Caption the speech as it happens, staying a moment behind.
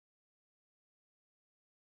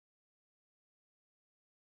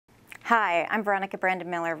Hi, I'm Veronica Brandon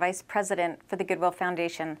Miller, Vice President for the Goodwill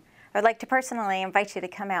Foundation. I'd like to personally invite you to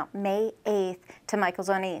come out May 8th to Michael's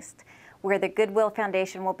on East, where the Goodwill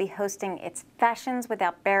Foundation will be hosting its Fashions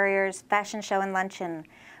Without Barriers fashion show and luncheon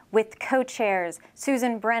with co-chairs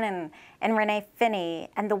Susan Brennan and Renee Finney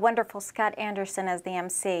and the wonderful Scott Anderson as the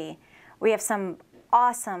MC. We have some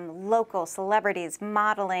awesome local celebrities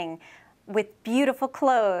modeling with beautiful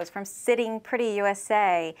clothes from Sitting Pretty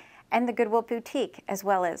USA and the Goodwill Boutique, as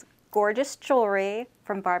well as gorgeous jewelry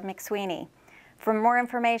from Barb McSweeney. For more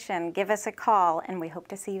information, give us a call and we hope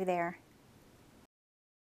to see you there.